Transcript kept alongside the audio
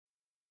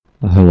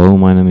Hello,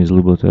 my name is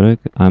Luboterek.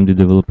 I'm the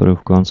developer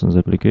of QuantSense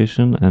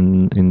application,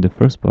 and in the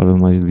first part of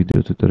my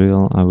video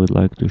tutorial I would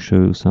like to show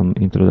you some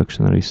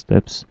introductory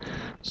steps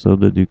so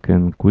that you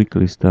can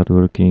quickly start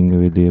working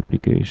with the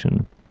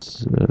application.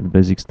 The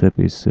basic step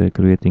is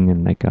creating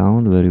an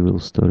account where you will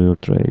store your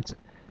trades.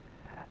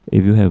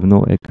 If you have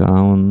no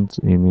account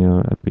in your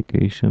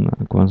application,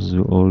 QuantSense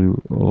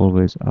will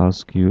always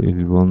ask you if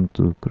you want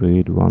to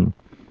create one.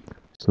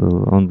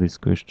 So on this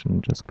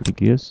question just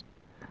click yes,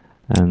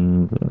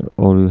 and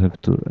all you have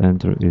to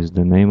enter is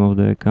the name of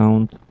the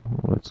account,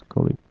 let's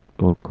call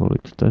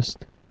it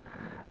test,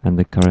 and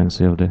the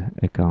currency of the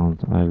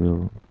account. I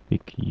will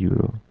pick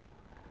euro,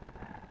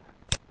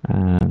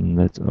 and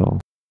that's all.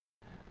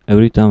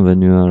 Every time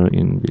when you are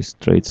in this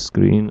trade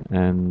screen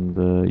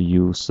and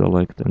you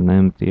select an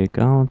empty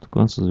account,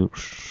 Console will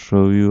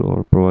show you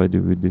or provide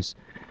you with this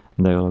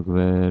dialog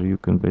where you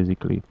can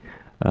basically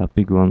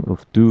pick one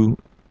of two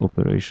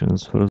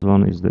operations. First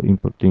one is the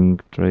importing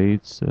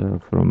trades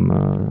from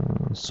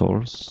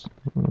source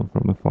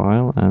from a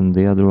file, and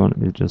the other one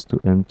is just to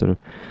enter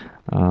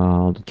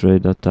the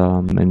trade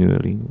data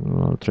manually,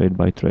 trade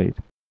by trade.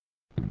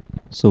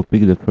 So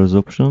pick the first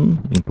option,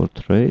 import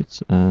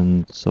trades,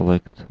 and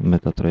select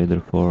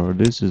MetaTrader 4.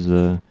 This is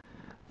a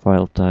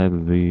file type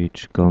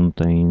which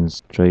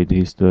contains trade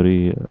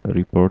history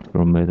report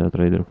from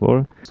MetaTrader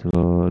 4.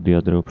 So the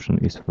other option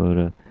is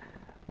for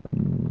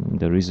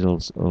the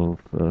results of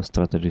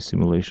strategy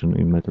simulation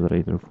in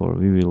MetaTrader 4.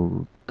 We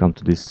will come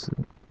to this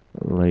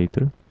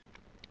later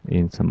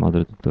in some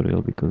other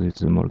tutorial because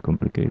it's more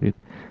complicated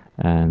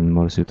and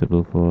more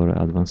suitable for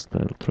advanced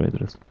style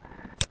traders.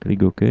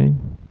 Click OK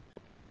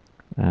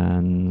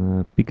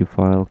and pick a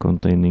file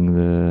containing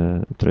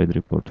the trade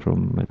report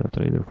from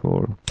MetaTrader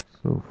 4.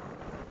 So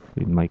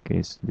in my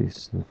case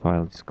this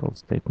file is called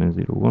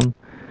statement01.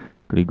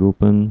 Click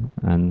open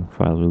and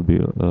file will be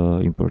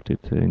imported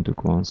into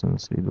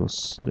QuantSense. It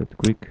was that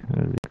quick,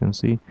 as you can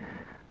see,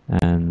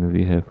 and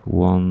we have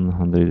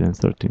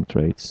 113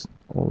 trades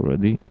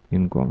already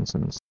in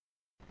QuantSense.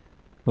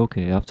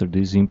 Okay, after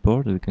this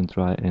import we can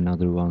try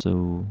another one.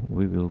 So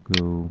we will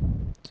go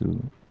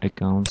to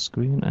account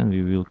screen and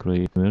we will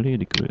create manually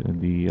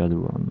the other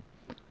one.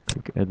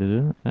 Click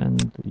editor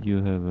and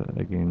you have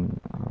again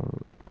our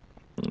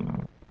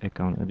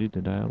account editor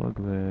dialog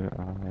where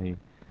I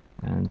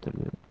enter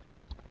the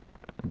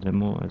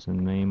demo as a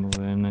name of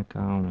an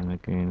account, and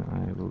again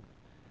I will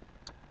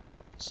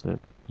set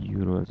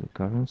euro as a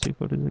currency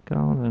for this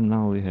account, and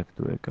now we have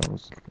two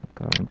accounts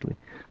currently.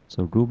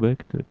 So go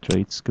back to the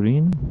trade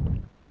screen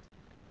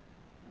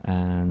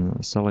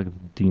and select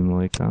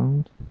demo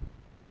account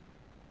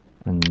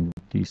and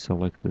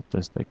deselect the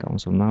test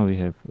account. So now we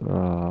have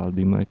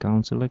demo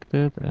account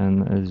selected,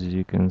 and as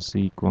you can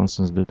see,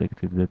 QuantSense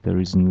detected that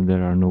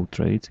there are no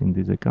trades in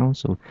this account.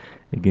 So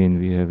again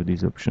we have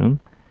this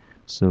option.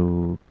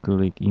 So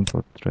click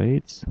import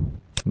trades,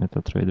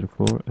 MetaTrader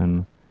 4,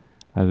 and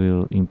I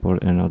will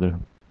import another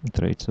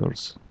trade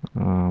source.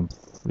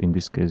 In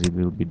this case it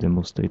will be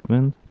demo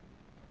statement.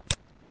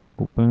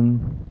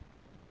 Open,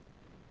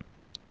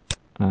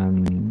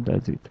 and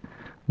that's it.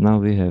 Now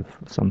we have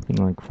something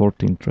like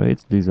 14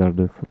 trades. These are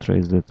the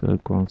trades that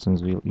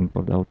QuantSense will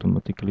import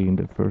automatically in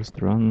the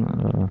first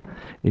run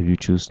if you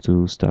choose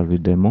to start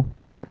with demo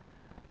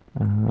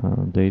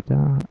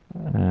data.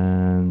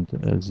 And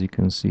as you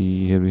can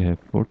see here we have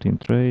 14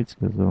 trades.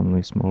 There's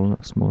only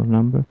smaller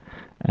number,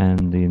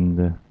 and in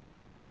the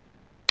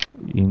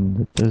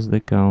test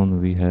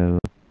account we have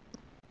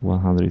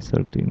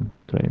 113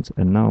 trades.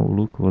 And now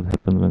look what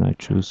happened when I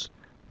choose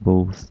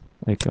both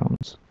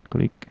accounts.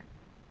 Click,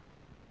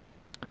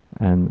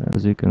 and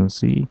as you can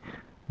see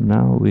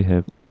now we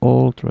have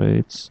all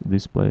trades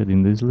displayed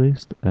in this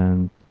list,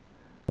 and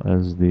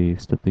as the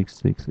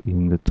statistics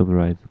in the top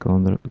right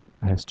corner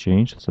has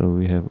changed, so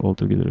we have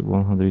altogether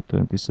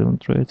 127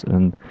 trades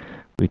and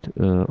with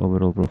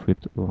overall profit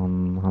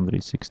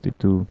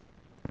 162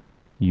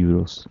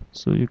 euros.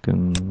 So you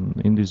can,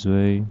 in this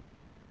way,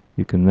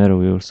 you can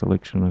narrow your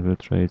selection of your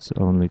trades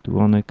only to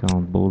one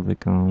account, both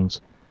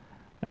accounts,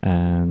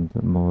 and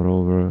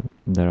moreover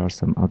there are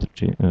some other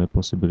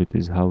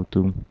possibilities how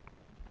to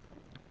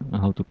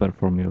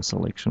perform your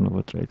selection of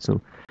a trade.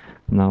 So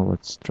now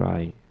let's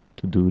try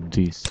to do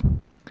this.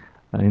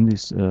 In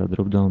this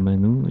drop-down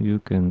menu you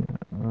can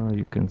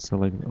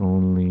select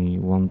only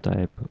one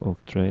type of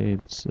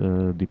trades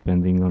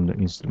depending on the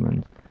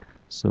instrument.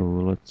 So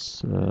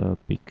let's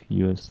pick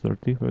US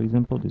 30 for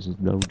example. This is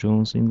Dow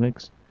Jones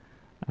index,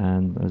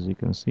 and as you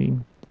can see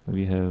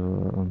we have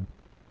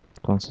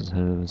QuantSense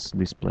has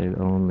displayed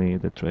only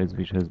the trades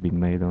which has been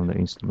made on the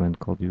instrument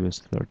called US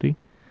 30.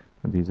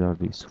 And these are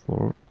these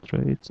 4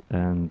 trades,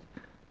 and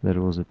there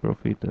was a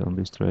profit on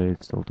these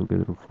trades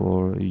altogether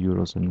 4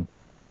 euros and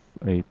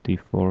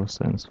 84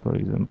 cents, for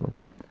example.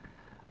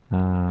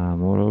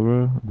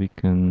 Moreover, we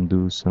can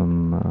do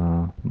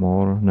some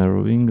more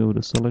narrowing of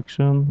the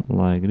selection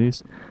like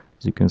this.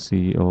 As you can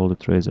see, all the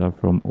trades are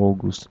from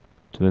August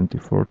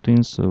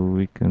 2014, so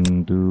we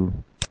can do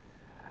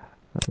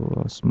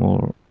a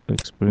small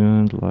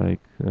experiment like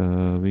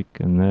we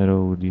can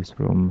narrow this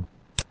from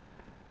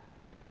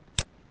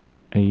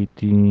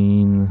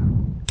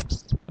 18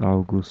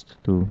 August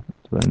to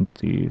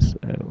 20th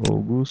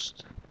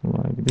August,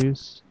 like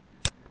this.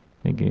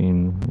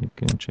 Again, you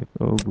can check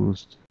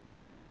August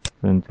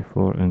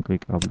 24 and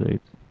click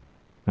update.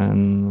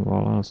 And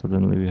voila,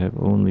 suddenly we have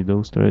only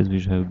those trades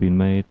which have been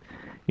made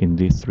in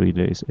these 3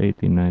 days,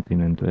 18,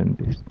 19 and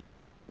 20.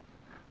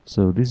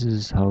 So this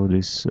is how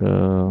this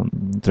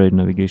trade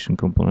navigation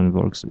component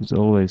works. It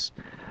always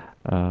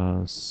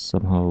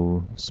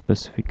somehow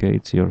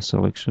specificates your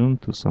selection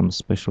to some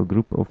special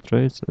group of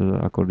trades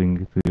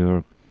according to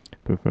your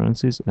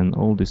preferences, and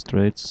all these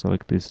trades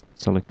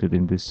selected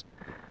in this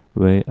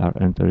way are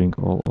entering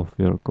all of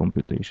your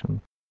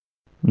computation.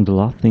 The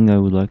last thing I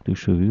would like to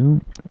show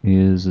you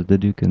is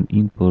that you can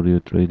import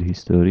your trade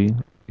history,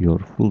 your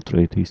full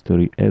trade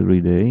history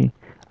every day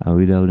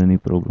without any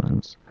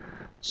problems.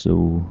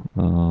 So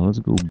let's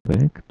go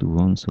back to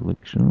one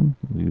selection.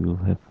 We will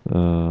have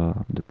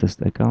the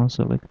test account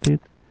selected.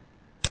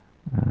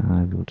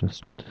 I will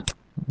just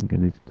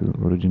get it to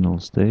original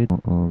state.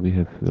 We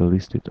have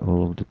listed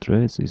all of the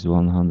trades. Is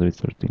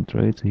 113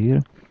 trades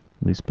here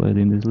displayed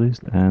in this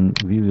list, and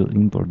we will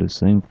import the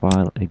same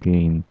file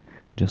again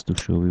just to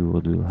show you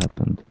what will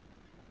happen.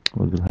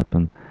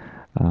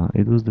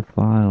 It was the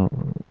file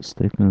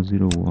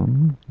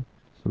statement01.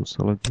 So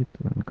select it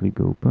and click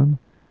open.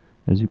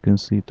 As you can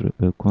see,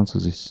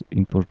 QuantSense is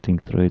importing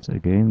trades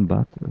again,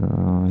 but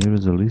here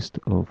is a list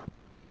of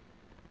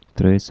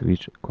trades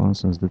which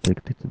QuantSense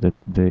detected that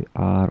they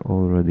are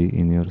already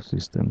in your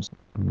systems.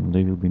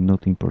 They will be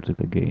not imported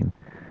again.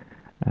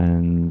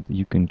 And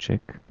you can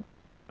check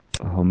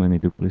how many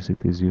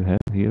duplicities you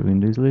have here in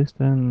this list,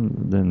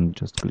 and then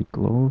just click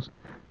close.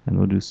 And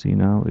what you see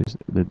now is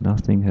that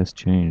nothing has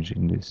changed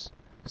in this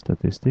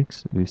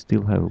statistics. We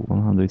still have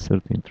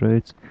 113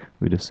 trades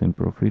with the same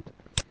profit,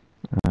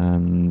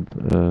 and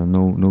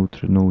no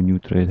new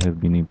trade have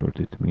been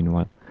imported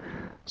meanwhile.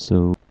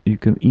 So you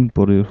can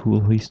import your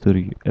full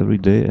history every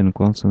day, and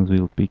QuantSense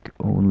will pick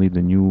only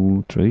the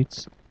new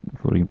trades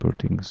for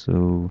importing.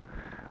 So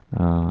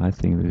I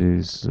think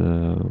this is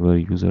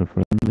very user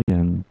friendly,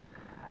 and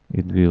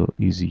it will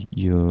easy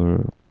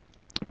your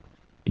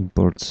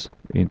imports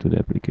into the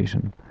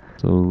application.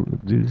 So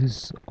this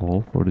is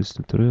all for this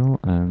tutorial,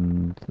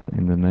 and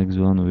in the next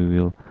one we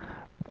will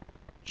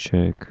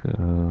check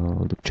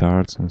the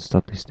charts and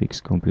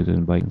statistics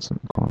computed by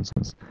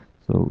QuantSense.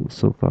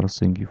 So far,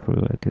 thank you for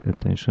your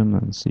attention,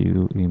 and see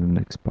you in the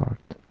next part.